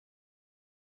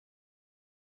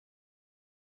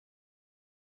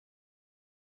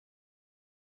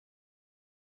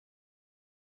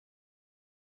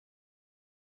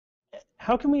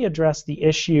how can we address the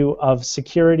issue of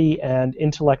security and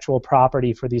intellectual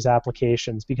property for these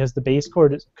applications? Because the base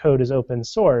code is open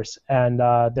source and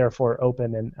therefore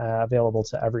open and available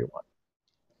to everyone.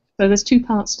 So there's two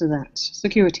parts to that.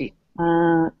 Security.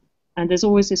 And there's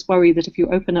always this worry that if you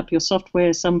open up your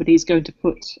software, somebody's going to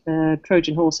put a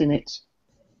Trojan horse in it.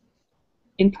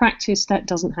 In practice, that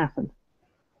doesn't happen.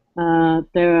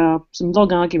 There are some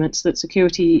long arguments that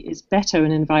security is better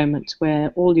in an environment where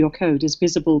all your code is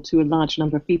visible to a large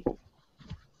number of people.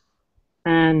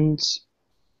 And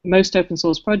most open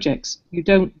source projects, you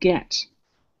don't get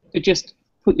to just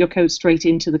put your code straight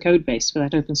into the code base for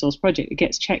that open source project. It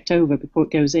gets checked over before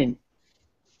it goes in.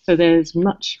 So there's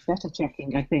much better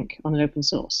checking, I think, on an open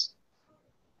source,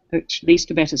 which leads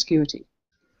to better security.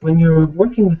 When you're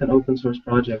working with an open source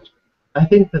project, I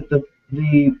think that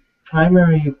the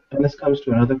primary, and this comes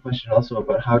to another question also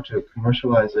about how to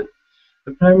commercialize it,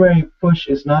 the primary push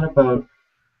is not about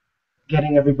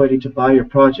getting everybody to buy your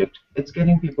project. It's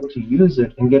getting people to use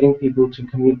it and getting people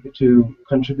to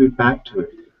contribute back to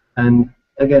it. And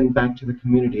again, back to the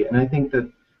community. And I think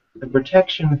that the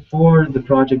protection for the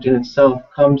project in itself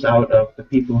comes out of the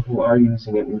people who are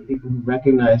using it and the people who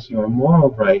recognize your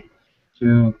moral right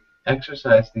to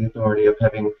exercise the authority of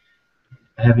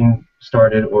having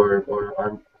started or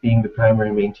are being the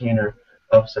primary maintainer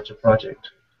of such a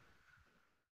project.